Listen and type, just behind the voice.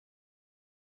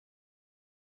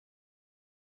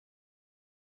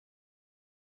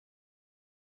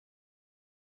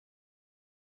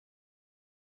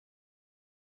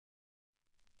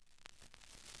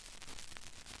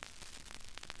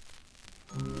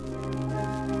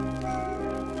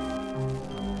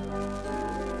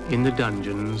In the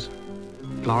dungeons,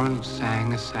 Florence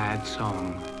sang a sad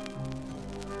song,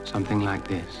 something like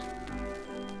this.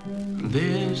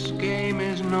 This game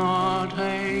is not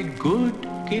a good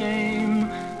game.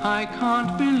 I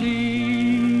can't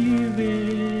believe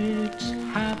it's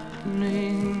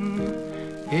happening.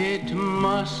 It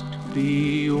must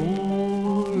be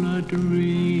all a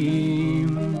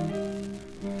dream.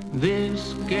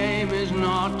 This game is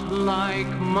not like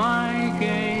my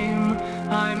game.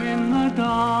 I'm in the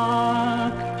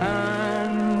dark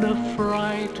and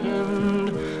frightened.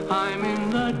 I'm in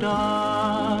the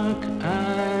dark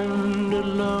and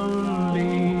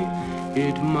lonely.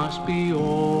 It must be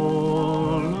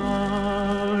all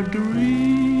a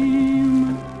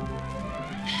dream.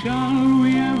 Shall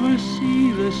we ever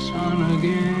see the sun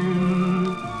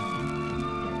again?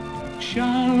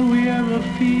 Shall we ever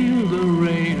feel the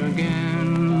rain again?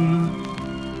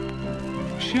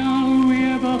 Shall we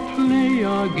ever play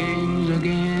our games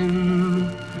again?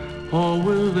 Or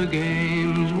will the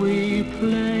games we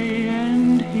play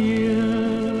end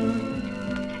here?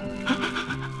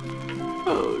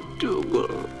 Oh,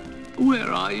 Dougal, where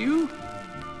are you?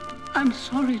 I'm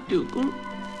sorry, Dougal.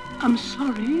 I'm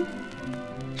sorry.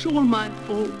 It's all my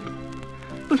fault.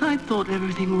 But I thought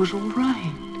everything was all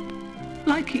right,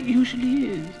 like it usually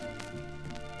is.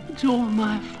 It's all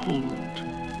my fault.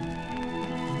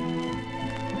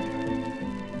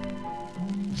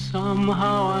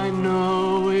 Somehow I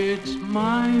know it's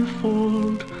my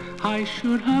fault. I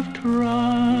should have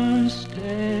trusted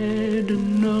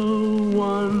no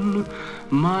one.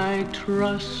 My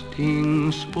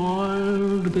trusting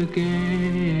spoiled the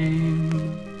game.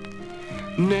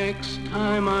 Next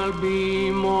time I'll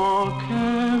be more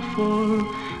careful.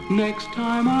 Next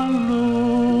time I'll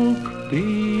look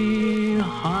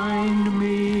behind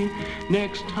me.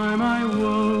 Next time I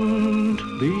won't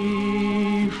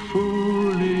be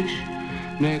foolish.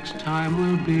 Next time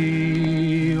will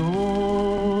be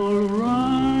all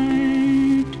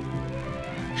right.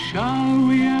 Shall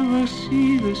we ever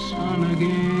see the sun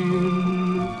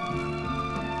again?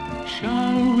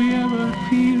 Shall we ever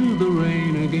feel the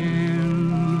rain again?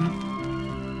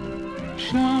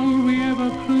 Shall we ever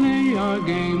play our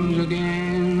games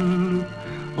again?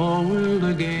 Or will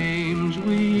the games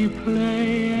we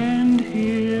play end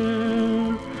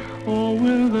here? Or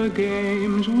will the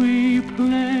games we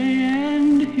play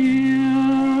end here?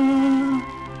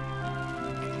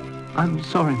 I'm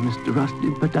sorry, Mr. Rusty,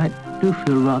 but I do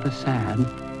feel rather sad.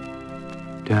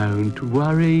 Don't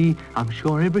worry, I'm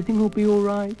sure everything will be all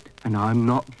right, and I'm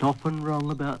not often wrong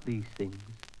about these things.